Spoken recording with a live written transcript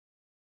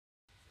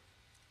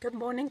Good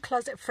morning,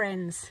 closet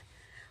friends.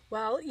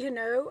 Well,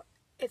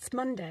 it's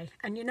Monday,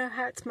 and you know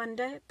how it's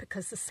Monday?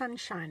 Because the sun's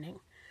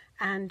shining.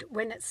 And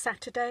when it's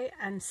Saturday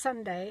and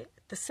Sunday,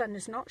 the sun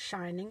is not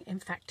shining. In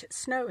fact, it's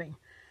snowing.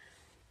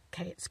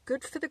 Okay, it's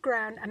good for the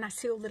ground, and I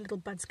see all the little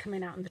buds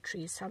coming out on the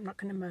trees, so I'm not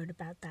going to moan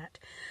about that.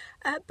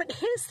 But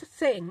here's the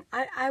thing.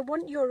 I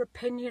want your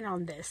opinion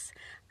on this.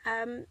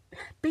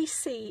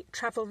 BC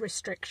travel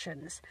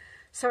restrictions.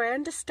 So I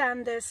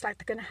understand this, like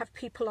they're going to have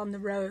people on the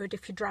road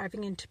if you're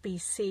driving into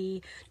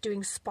BC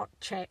doing spot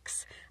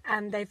checks,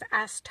 and they've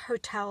asked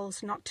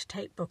hotels not to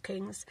take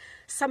bookings.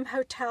 Some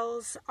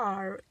hotels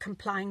are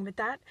complying with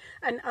that,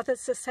 and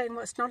others are saying,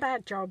 well, it's not our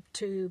job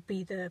to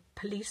be the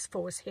police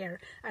force here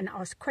and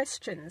ask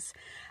questions.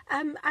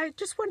 I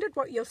just wondered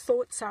what your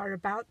thoughts are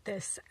about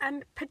this,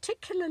 and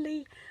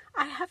particularly,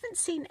 I haven't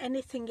seen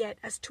anything yet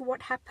as to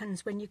what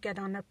happens when you get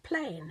on a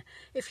plane.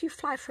 If you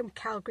fly from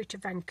Calgary to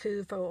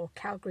Vancouver or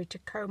Calgary to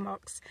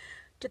Comox,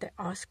 do they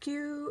ask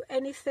you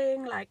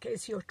anything? Like,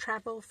 is your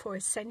travel for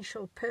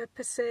essential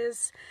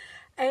purposes?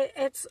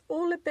 It's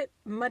all a bit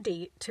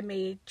muddy to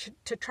me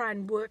to try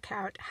and work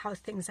out how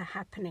things are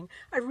happening.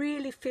 I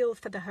really feel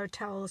for the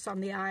hotels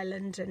on the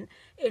island and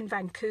in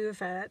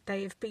Vancouver.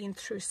 They've been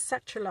through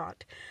such a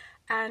lot.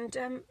 And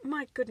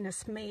my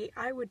goodness me,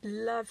 I would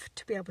love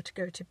to be able to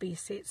go to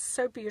BC. It's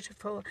so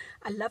beautiful.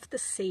 I love the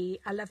sea.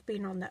 I love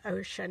being on the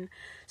ocean.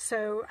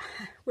 So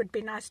it would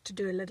be nice to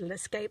do a little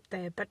escape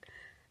there. But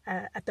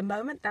at the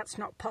moment, that's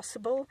not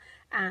possible.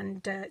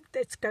 And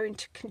it's going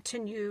to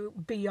continue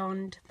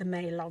beyond the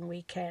May long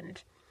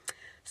weekend.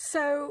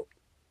 So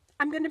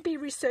I'm going to be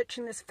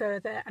researching this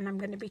further, and I'm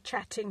going to be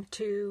chatting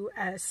to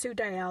Sue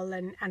Dale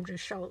and Andrew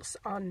Schultz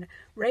on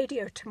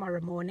radio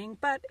tomorrow morning.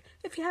 But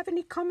if you have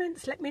any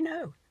comments, let me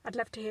know. I'd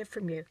love to hear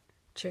from you.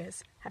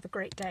 Cheers. Have a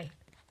great day.